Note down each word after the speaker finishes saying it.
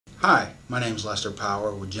Hi, my name is Lester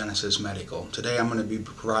Power with Genesis Medical. Today I'm going to be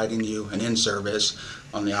providing you an in-service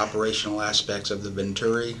on the operational aspects of the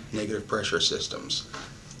Venturi negative pressure systems.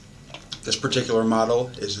 This particular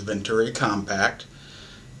model is the Venturi Compact.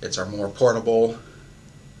 It's our more portable,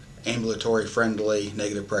 ambulatory friendly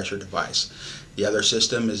negative pressure device. The other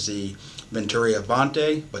system is the VENTURI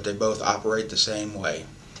AVANTI, but they both operate the same way.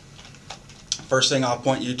 First thing I'll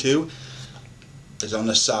point you to is on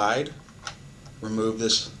the side. Remove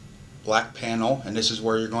this black panel, and this is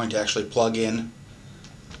where you're going to actually plug in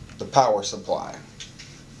the power supply.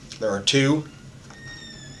 There are two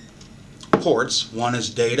ports. One is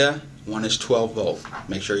data, one is 12 volt.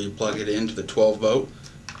 Make sure you plug it into the 12 volt,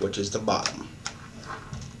 which is the bottom.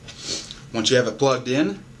 Once you have it plugged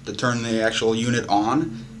in, to turn the actual unit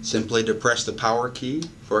on, simply depress the power key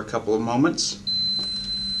for a couple of moments.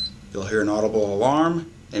 You'll hear an audible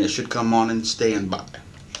alarm, and it should come on in standby.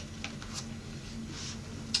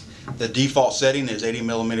 The default setting is 80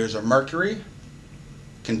 millimeters of mercury,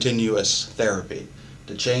 continuous therapy.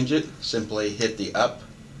 To change it, simply hit the up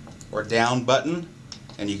or down button,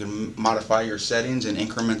 and you can modify your settings in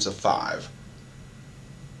increments of 5.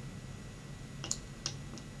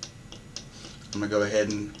 I'm going to go ahead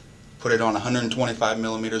and put it on 125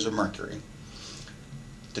 millimeters of mercury.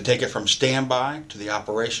 To take it from standby to the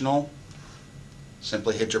operational,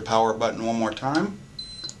 simply hit your power button one more time.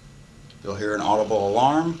 You'll hear an audible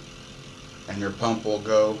alarm, and your pump will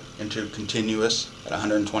go into continuous at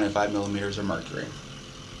 125 millimeters of mercury.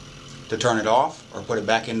 To turn it off or put it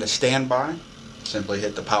back into standby, simply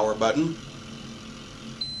hit the power button.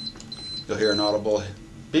 You'll hear an audible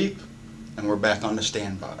beep, and we're back on the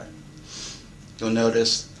standby. You'll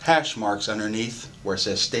notice hash marks underneath where it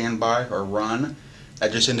says standby or run.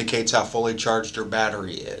 That just indicates how fully charged your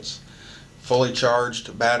battery is. Fully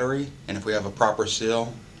charged battery, and if we have a proper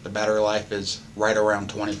seal, the battery life is right around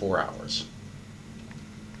 24 hours.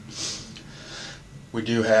 We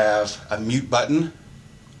do have a mute button.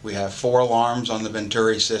 We have 4 alarms on the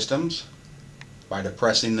Venturi systems. By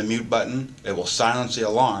depressing the mute button, it will silence the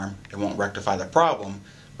alarm. It won't rectify the problem,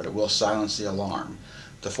 but it will silence the alarm.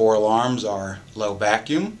 The 4 alarms are low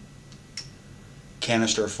vacuum,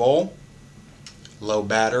 canister full, low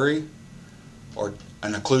battery, or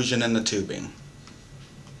an occlusion in the tubing.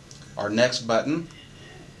 Our next button,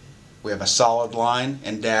 we have a solid line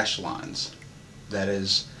and dash lines. That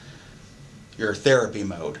is your therapy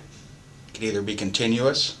mode. It can either be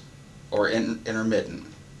continuous or intermittent.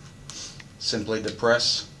 Simply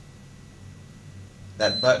depress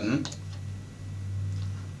that button,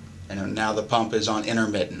 and now the pump is on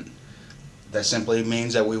intermittent. That simply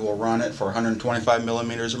means that we will run it for 125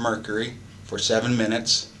 millimeters of mercury for 7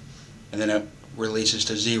 minutes, and then it releases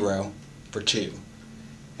to 0 for 2.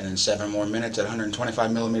 And then 7 more minutes at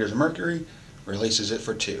 125 millimeters of mercury, releases it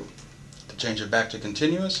for 2. To change it back to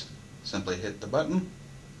continuous, simply hit the button.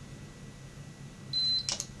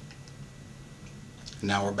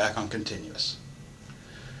 Now we're back on continuous.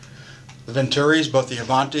 The Venturis, both the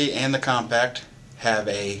Avanti and the Compact, have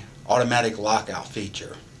a automatic lockout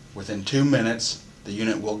feature. Within 2 minutes, the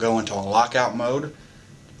unit will go into a lockout mode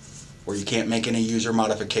where you can't make any user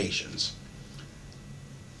modifications.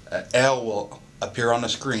 L will appear on the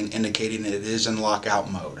screen indicating that it is in lockout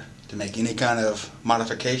mode. To make any kind of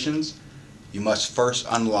modifications, you must first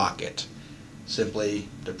unlock it. Simply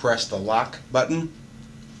depress the lock button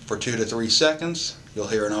for 2 to 3 seconds. You'll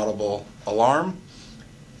hear an audible alarm,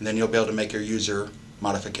 and then you'll be able to make your user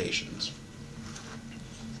modifications.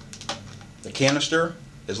 The canister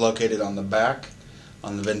is located on the back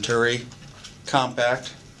on the Venturi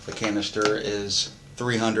Compact. The canister is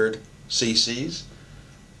 300 cc's.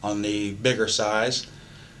 On the bigger size,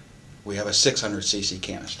 we have a 600 cc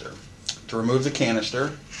canister. To remove the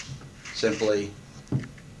canister, simply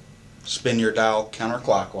spin your dial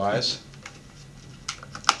counterclockwise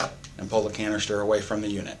and pull the canister away from the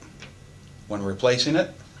unit. When replacing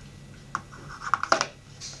it,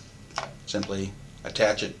 simply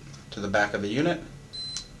attach it to the back of the unit,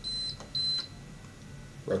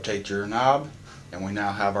 rotate your knob, and we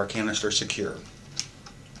now have our canister secure.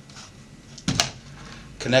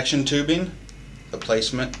 Connection tubing, the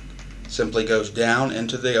placement simply goes down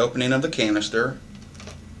into the opening of the canister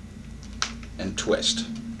and twist.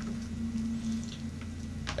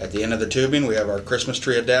 At the end of the tubing, we have our Christmas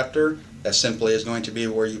tree adapter. That simply is going to be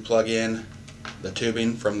where you plug in the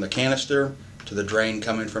tubing from the canister to the drain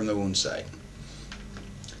coming from the wound site.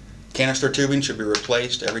 Canister tubing should be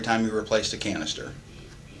replaced every time you replace the canister.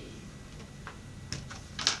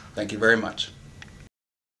 Thank you very much.